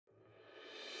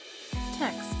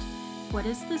What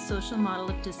is the social model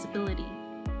of disability?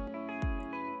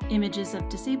 Images of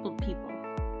disabled people.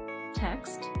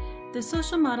 Text. The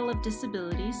social model of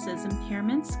disability says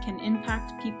impairments can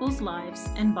impact people's lives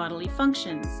and bodily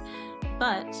functions,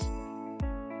 but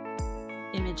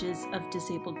images of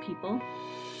disabled people.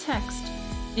 Text.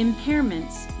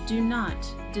 Impairments do not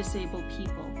disable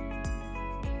people.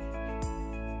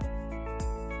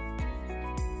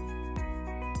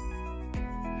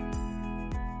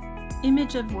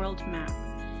 Image of world map.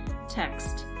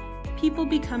 Text. People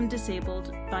become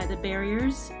disabled by the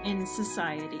barriers in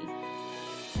society.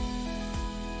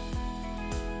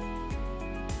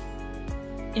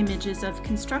 Images of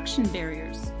construction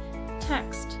barriers.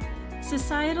 Text.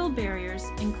 Societal barriers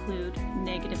include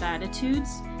negative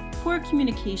attitudes, poor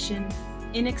communication,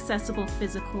 inaccessible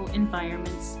physical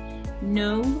environments,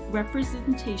 no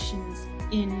representations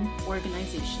in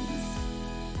organizations.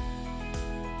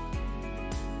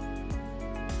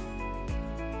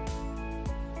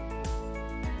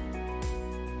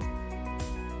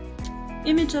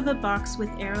 Image of a box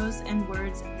with arrows and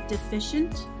words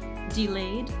deficient,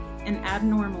 delayed, and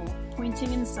abnormal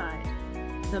pointing inside.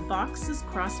 The box is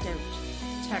crossed out.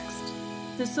 Text.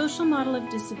 The social model of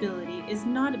disability is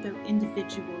not about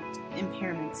individual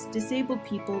impairments. Disabled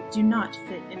people do not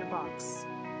fit in a box.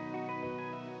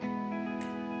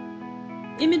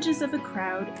 Images of a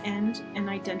crowd and an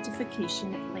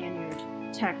identification lanyard.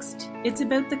 Text. It's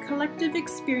about the collective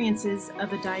experiences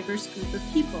of a diverse group of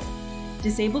people.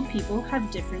 Disabled people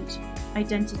have different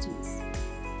identities.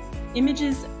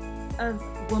 Images of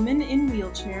woman in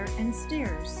wheelchair and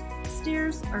stairs.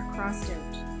 Stairs are crossed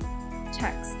out.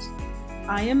 Text.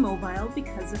 I am mobile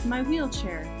because of my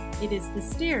wheelchair. It is the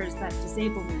stairs that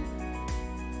disable me.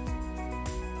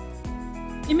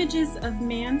 Images of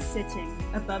man sitting.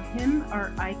 Above him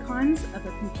are icons of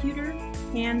a computer,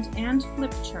 hand, and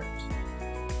flip chart.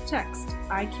 Text.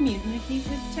 I communicate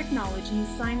with technology,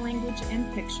 sign language,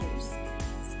 and pictures.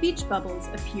 Speech bubbles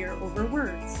appear over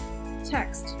words.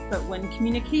 Text. But when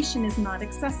communication is not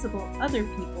accessible, other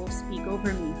people speak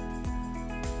over me.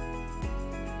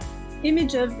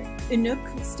 Image of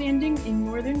Inuk standing in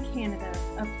northern Canada,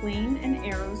 a plane and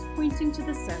arrows pointing to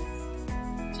the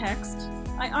south. Text.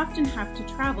 I often have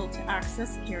to travel to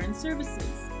access care and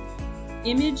services.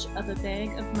 Image of a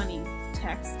bag of money.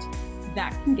 Text.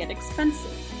 That can get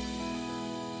expensive.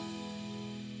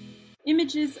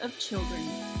 Images of children.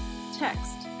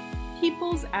 Text.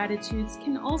 People's attitudes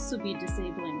can also be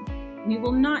disabling. We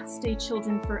will not stay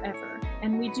children forever,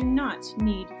 and we do not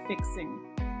need fixing.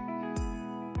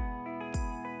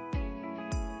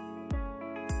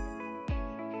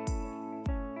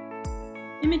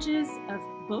 Images of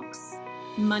books,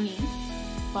 money,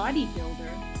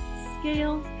 bodybuilder,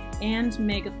 scale, and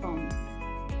megaphone.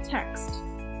 Text.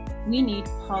 We need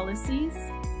policies,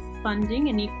 funding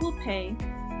and equal pay,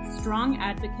 strong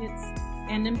advocates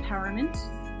and empowerment,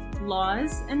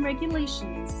 laws and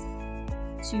regulations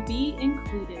to be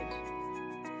included.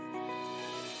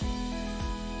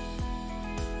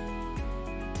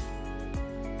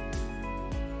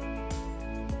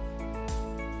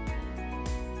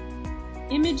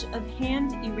 Image of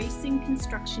hand erasing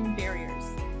construction barriers.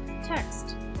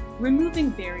 Text. Removing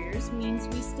barriers means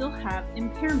we still have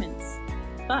impairments,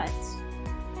 but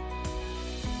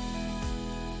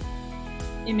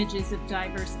images of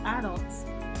diverse adults.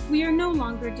 We are no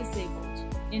longer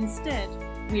disabled. Instead,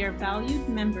 we are valued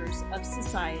members of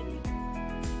society.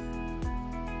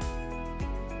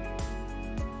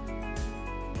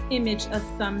 Image of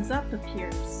thumbs up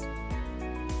appears.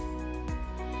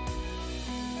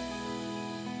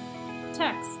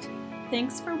 Text.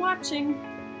 Thanks for watching.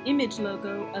 Image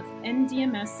logo of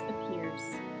NDMS appears.